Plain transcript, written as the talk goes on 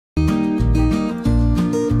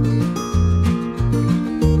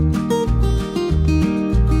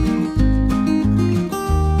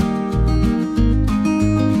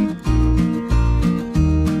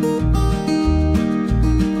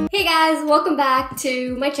guys, welcome back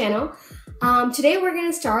to my channel. Today we're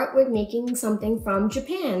going to start with making something from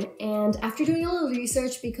Japan, and after doing a little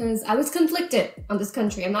research, because I was conflicted on this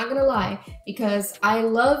country, I'm not gonna lie, because I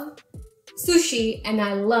love sushi and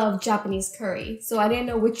I love Japanese curry, so I didn't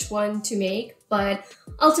know which one to make, but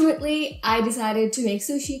ultimately I decided to make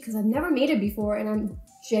sushi because I've never made it before and I'm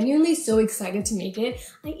genuinely so excited to make it.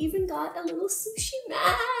 I even got a little sushi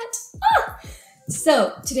mat!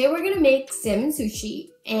 So today we're gonna make salmon sushi,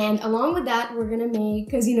 and along with that we're gonna make,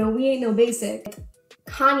 because you know we ain't no basic,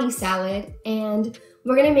 Kani salad, and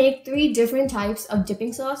we're gonna make 3 different types of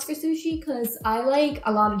dipping sauce for sushi because I like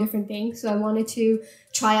a lot of different things, so I wanted to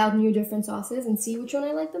try out new different sauces and see which one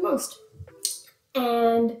I like the most.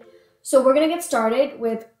 And so we're gonna get started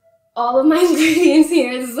with all of my ingredients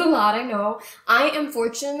here. This is a lot, I know. I am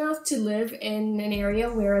fortunate enough to live in an area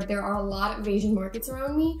where there are a lot of Asian markets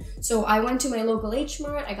around me. So I went to my local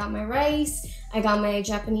H-Mart, I got my rice, I got my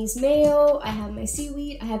Japanese mayo, I have my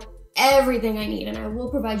seaweed, I have everything I need, and I will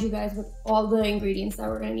provide you guys with all the ingredients that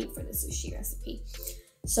we're gonna need for the sushi recipe.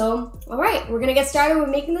 So, alright, we're gonna get started with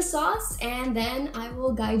making the sauce, and then I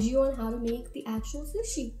will guide you on how to make the actual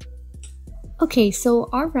sushi. Okay, so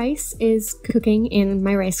our rice is cooking in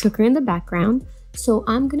my rice cooker in the background. So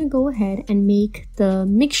I'm gonna go ahead and make the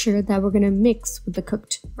mixture that we're gonna mix with the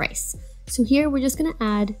cooked rice. So here we're just gonna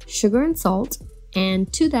add sugar and salt,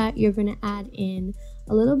 and to that you're gonna add in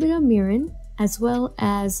a little bit of mirin as well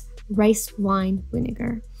as rice wine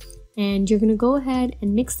vinegar. And you're gonna go ahead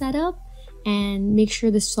and mix that up and make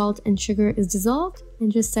sure the salt and sugar is dissolved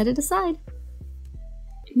and just set it aside.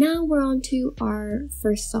 Now we're on to our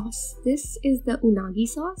first sauce. This is the unagi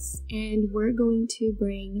sauce, and we're going to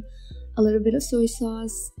bring a little bit of soy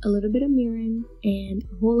sauce, a little bit of mirin, and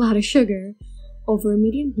a whole lot of sugar over a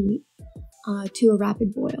medium heat to a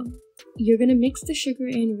rapid boil. You're going to mix the sugar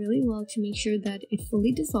in really well to make sure that it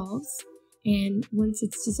fully dissolves, and once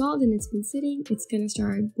it's dissolved and it's been sitting, it's going to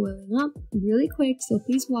start boiling up really quick, so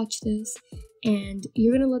please watch this. And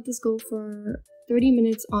you're going to let this go for 30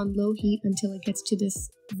 minutes on low heat until it gets to this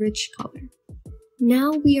rich color.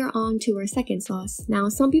 Now we are on to our second sauce. Now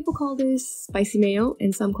some people call this spicy mayo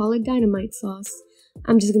and some call it Dynamite Sauce.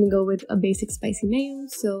 I'm just gonna go with a basic spicy mayo,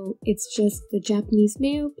 so it's just the Japanese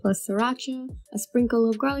mayo plus Sriracha, a sprinkle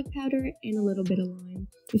of garlic powder, and a little bit of lime.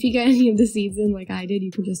 If you get any of the seeds in like I did,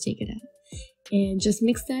 you can just take it out. And just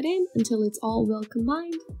mix that in until it's all well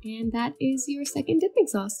combined, and that is your second dipping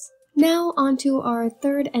sauce. Now onto our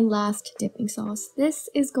third and last dipping sauce. This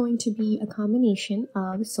is going to be a combination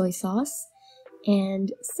of soy sauce and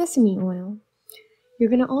sesame oil. You're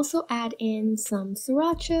going to also add in some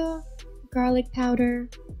Sriracha, garlic powder,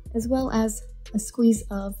 as well as a squeeze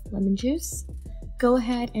of lemon juice. Go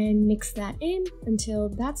ahead and mix that in until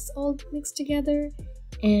that's all mixed together,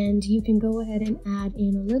 and you can go ahead and add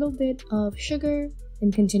in a little bit of sugar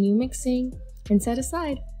and continue mixing and set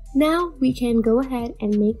aside. Now we can go ahead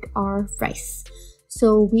and make our rice.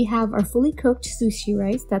 So we have our fully cooked sushi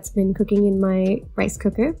rice that's been cooking in my rice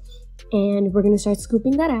cooker, and we're gonna start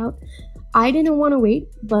scooping that out. I didn't want to wait,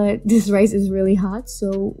 but this rice is really hot,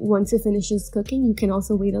 so once it finishes cooking, you can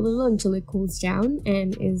also wait a little until it cools down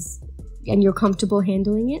and you're comfortable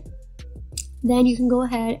handling it. Then you can go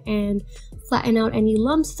ahead and flatten out any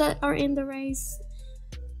lumps that are in the rice.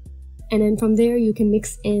 And then from there, you can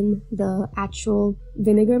mix in the actual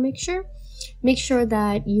vinegar mixture. Make sure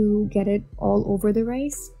that you get it all over the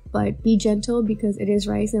rice, but be gentle because it is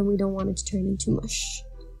rice and we don't want it to turn into mush.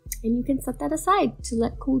 And you can set that aside to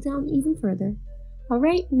let cool down even further.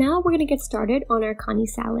 Alright, now we're gonna get started on our Kani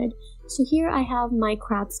salad. So here I have my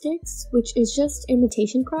crab sticks, which is just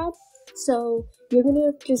imitation crab. So you're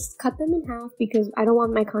gonna just cut them in half because I don't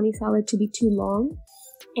want my Kani salad to be too long.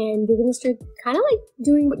 And you're gonna start kind of like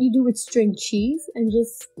doing what you do with string cheese and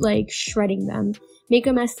just like shredding them. Make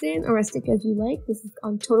them as thin or as thick as you like. This is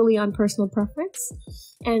totally on personal preference.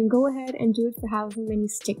 And go ahead and do it for however many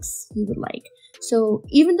sticks you would like. So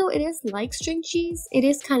even though it is like string cheese, it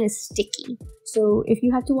is kind of sticky. So if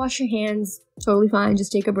you have to wash your hands, totally fine.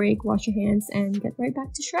 Just take a break, wash your hands, and get right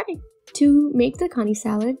back to shredding. To make the Kani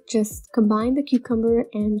salad, just combine the cucumber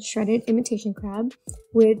and shredded imitation crab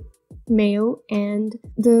with mayo and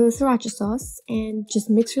the Sriracha sauce, and just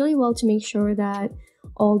mix really well to make sure that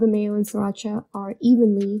all the mayo and Sriracha are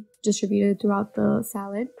evenly distributed throughout the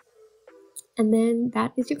salad. And then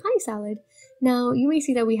that is your Kani salad. Now you may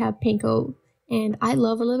see that we have Panko, and I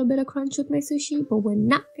love a little bit of crunch with my sushi, but we're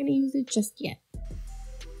not going to use it just yet.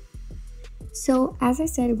 So as I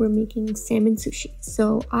said, we're making salmon sushi.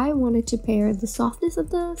 So I wanted to pair the softness of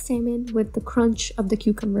the salmon with the crunch of the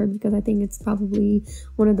cucumber because I think it's probably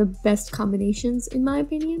one of the best combinations in my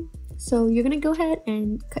opinion. So you're gonna go ahead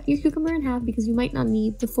and cut your cucumber in half because you might not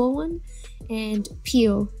need the full one, and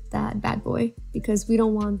peel that bad boy because we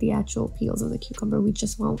don't want the actual peels of the cucumber. We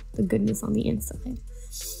just want the goodness on the inside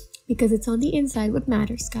because it's on the inside what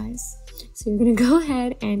matters, guys. So you're gonna go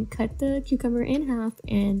ahead and cut the cucumber in half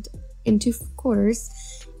and into quarters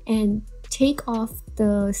and take off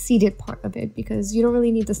the seeded part of it because you don't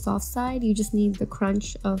really need the soft side, you just need the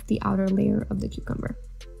crunch of the outer layer of the cucumber.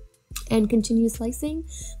 And continue slicing.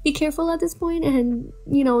 Be careful at this point, and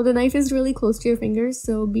you know the knife is really close to your fingers,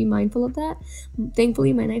 so be mindful of that.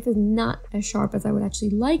 Thankfully my knife is not as sharp as I would actually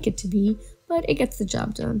like it to be, but it gets the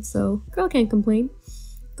job done, so girl can't complain.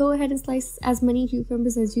 Go ahead and slice as many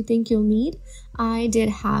cucumbers as you think you'll need. I did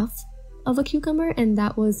half of a cucumber and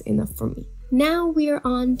that was enough for me. Now we are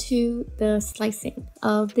on to the slicing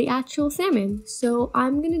of the actual salmon. So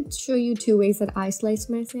I'm going to show you two ways that I sliced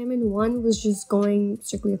my salmon. One was just going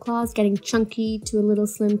strictly across, getting chunky to little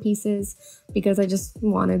slim pieces because I just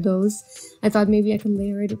wanted those. I thought maybe I could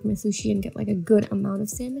layer it with my sushi and get like a good amount of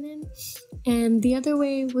salmon in. And the other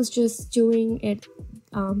way was just doing it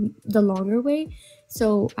the longer way.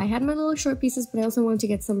 So I had my little short pieces, but I also wanted to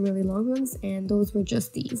get some really long ones, and those were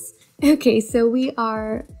just these. Okay, so we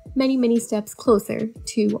are many steps closer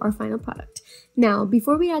to our final product. Now,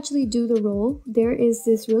 before we actually do the roll, there is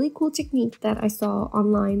this really cool technique that I saw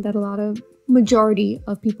online that majority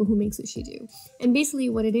of people who make sushi do. And basically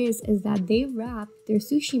what it is that they wrap their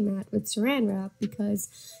sushi mat with saran wrap because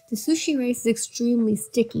the sushi rice is extremely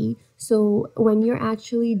sticky. So when you're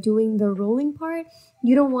actually doing the rolling part,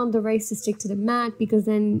 you don't want the rice to stick to the mat because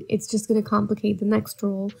then it's just going to complicate the next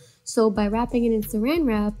roll. So by wrapping it in saran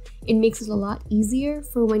wrap, it makes it a lot easier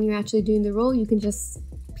for when you're actually doing the roll. You can just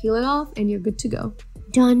peel it off and you're good to go.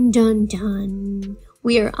 Done, done, done.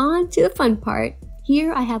 We are on to the fun part.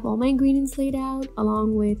 Here I have all my ingredients laid out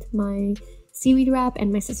along with my seaweed wrap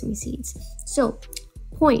and my sesame seeds. So,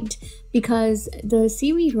 point, because the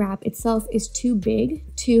seaweed wrap itself is too big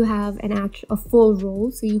to have a full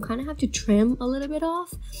roll, so you kind of have to trim a little bit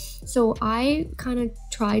off. So I kind of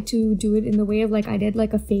tried to do it in the way of like I did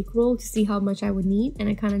like a fake roll to see how much I would need, and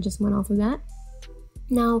I kind of just went off of that.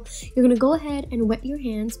 Now, you're going to go ahead and wet your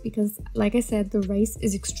hands because, like I said, the rice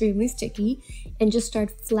is extremely sticky, and just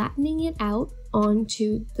start flattening it out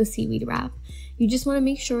onto the seaweed wrap. You just want to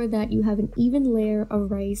make sure that you have an even layer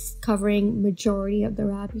of rice covering majority of the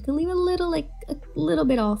wrap. You can leave a little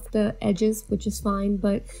bit off the edges, which is fine,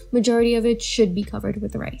 but majority of it should be covered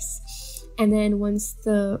with the rice. And then once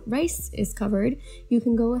the rice is covered, you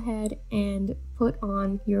can go ahead and put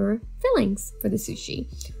on your fillings for the sushi.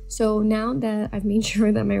 So now that I've made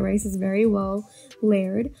sure that my rice is very well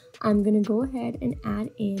layered, I'm gonna go ahead and add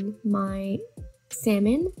in my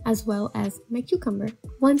salmon as well as my cucumber.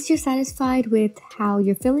 Once you're satisfied with how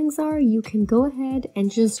your fillings are, you can go ahead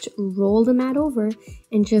and just roll the mat over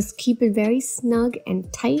and just keep it very snug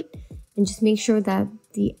and tight, and just make sure that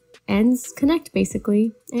the ends connect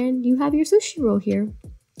basically, and you have your sushi roll here.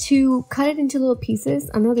 To cut it into little pieces,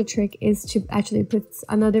 another trick is to actually put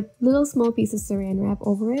another little small piece of saran wrap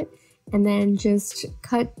over it, and then just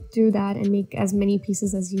cut through that and make as many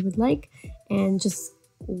pieces as you would like, and just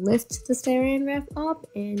lift the saran wrap up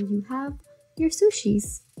and you have your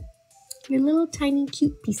sushis. Your little tiny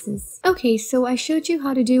cute pieces. Okay, so I showed you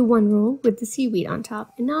how to do one roll with the seaweed on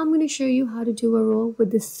top, and now I'm going to show you how to do a roll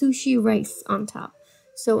with the sushi rice on top.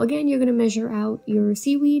 So again, you're going to measure out your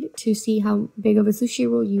seaweed to see how big of a sushi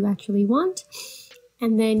roll you actually want.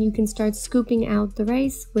 And then you can start scooping out the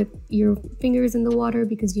rice with your fingers in the water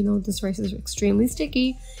because you know this rice is extremely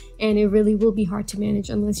sticky and it really will be hard to manage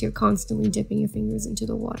unless you're constantly dipping your fingers into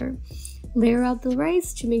the water. Layer out the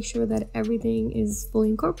rice to make sure that everything is fully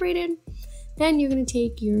incorporated. Then you're going to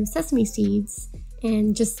take your sesame seeds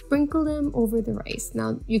and just sprinkle them over the rice.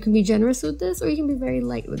 Now, you can be generous with this or you can be very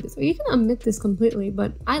light with this, or you can omit this completely,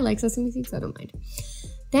 but I like sesame seeds, so I don't mind.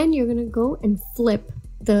 Then you're going to go and flip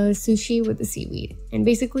the sushi with the seaweed and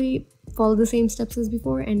basically follow the same steps as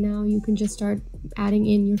before, and now you can just start adding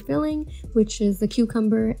in your filling, which is the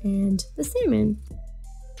cucumber and the salmon.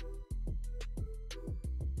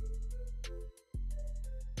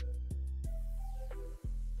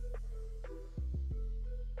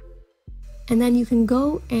 And then you can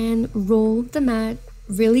go and roll the mat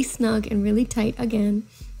really snug and really tight again.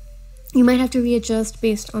 You might have to readjust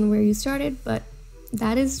based on where you started, but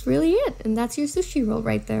that is really it. And that's your sushi roll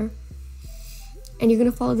right there. And you're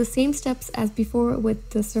going to follow the same steps as before with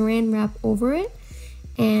the saran wrap over it.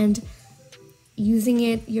 And using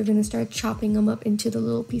it, you're going to start chopping them up into the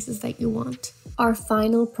little pieces that you want. Our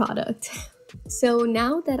final product. So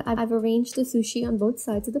now that I've arranged the sushi on both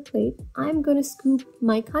sides of the plate, I'm gonna scoop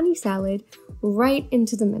my Kani salad right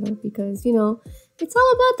into the middle because, you know, it's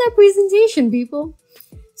all about that presentation, people.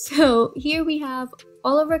 So here we have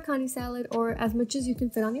all of our Kani salad, or as much as you can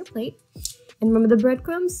fit on your plate. And remember the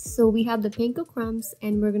breadcrumbs? So we have the panko crumbs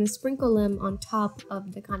and we're gonna sprinkle them on top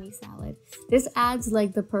of the Kani salad. This adds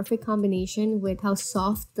like the perfect combination with how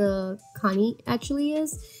soft the Kani actually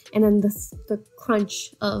is, and then the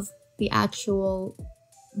crunch of the actual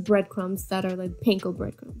breadcrumbs that are like panko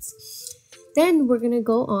breadcrumbs. Then we're gonna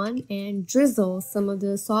go on and drizzle some of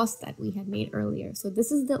the sauce that we had made earlier. So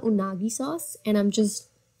this is the unagi sauce, and I'm just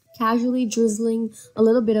casually drizzling a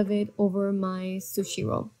little bit of it over my sushi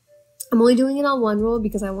roll. I'm only doing it on one roll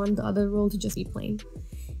because I want the other roll to just be plain.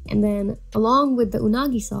 And then along with the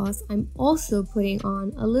unagi sauce, I'm also putting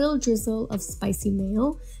on a little drizzle of spicy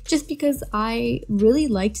mayo just because I really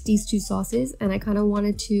liked these two sauces and I kind of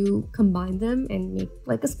wanted to combine them and make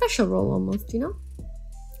like a special roll almost, you know?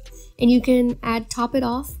 And you can top it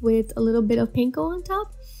off with a little bit of panko on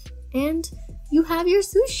top and you have your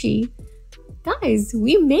sushi. Guys,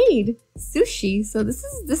 we made sushi, so this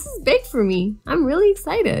is big for me. I'm really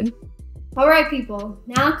excited. All right, people,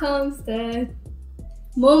 now comes the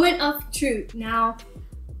moment of truth. Now,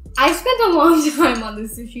 I spent a long time on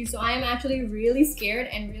this sushi, so I am actually really scared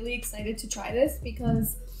and really excited to try this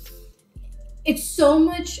because it's so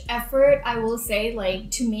much effort, I will say,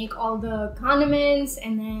 like to make all the condiments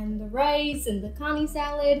and then the rice and the Kani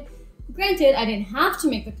salad. Granted, I didn't have to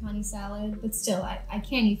make the Kani salad, but still, I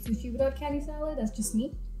can't eat sushi without Kani salad. That's just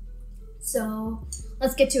me. So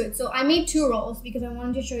let's get to it. So I made two rolls because I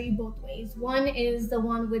wanted to show you both ways. One is the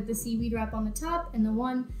one with the seaweed wrap on the top, and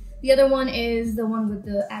the other one is the one with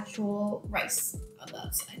the actual rice on the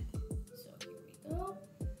outside. So here we go.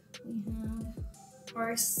 We have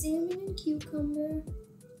our salmon and cucumber.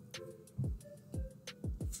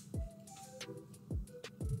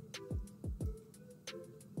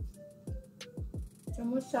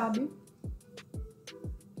 Some wasabi.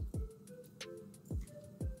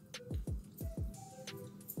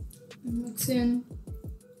 Mix in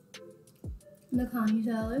the Kani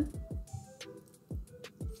salad.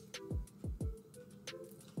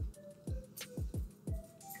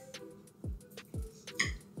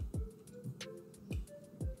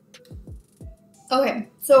 Okay,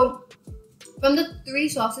 so from the three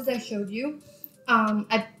sauces I showed you, on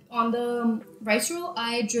the rice roll,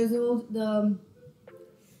 I drizzled the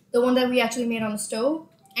one that we actually made on the stove,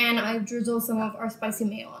 and I drizzled some of our spicy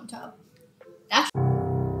mayo on top.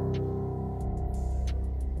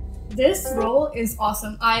 This roll is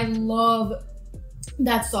awesome. I love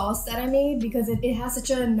that sauce that I made because it has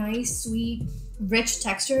such a nice, sweet, rich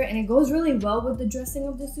texture, and it goes really well with the dressing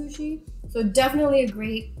of the sushi. So definitely a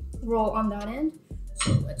great roll on that end.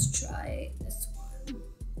 So let's try this one.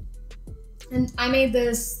 And I made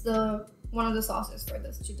this one of the sauces for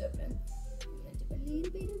this to dip in. I'm gonna dip a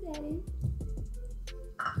little bit of that in.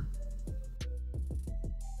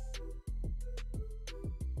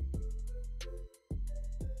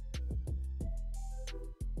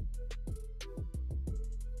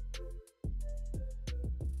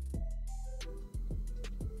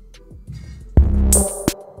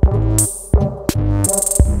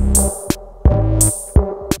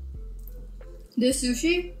 This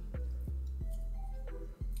sushi,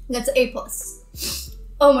 that's A+.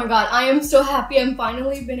 Oh my god, I am so happy I'm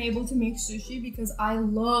finally been able to make sushi because I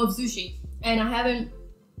love sushi. And I haven't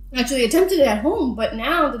actually attempted it at home, but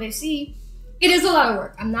now that I see, it is a lot of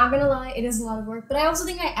work. I'm not gonna lie, it is a lot of work. But I also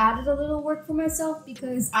think I added a little work for myself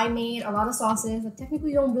because I made a lot of sauces that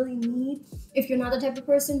technically you don't really need if you're not the type of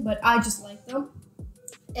person, but I just like them.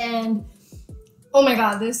 And oh my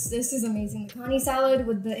god, this is amazing. The Kani salad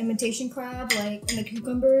with the imitation crab, like, and the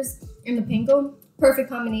cucumbers and the panko. Perfect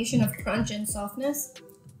combination of crunch and softness.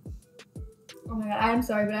 Oh my god, I am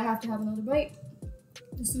sorry, but I have to have another bite.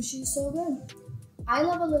 The sushi is so good. I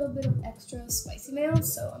love a little bit of extra spicy mayo,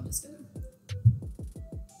 so I'm just gonna.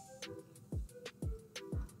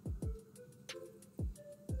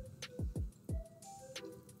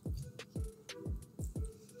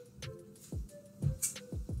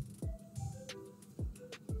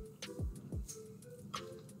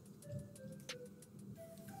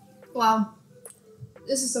 Wow,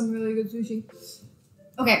 this is some really good sushi.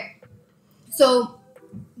 Okay, so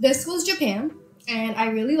this was Japan, and I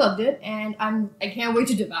really loved it, and I can't wait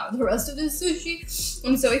to devour the rest of this sushi.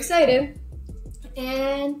 I'm so excited,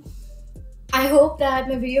 and I hope that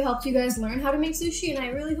my video helped you guys learn how to make sushi, and I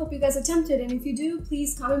really hope you guys attempt it. And if you do,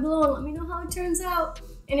 please comment below and let me know how it turns out.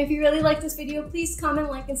 And if you really like this video, please comment,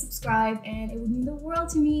 like, and subscribe, and it would mean the world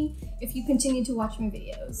to me if you continue to watch my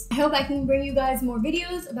videos. I hope I can bring you guys more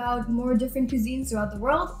videos about more different cuisines throughout the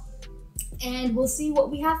world, and we'll see what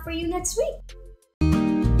we have for you next week.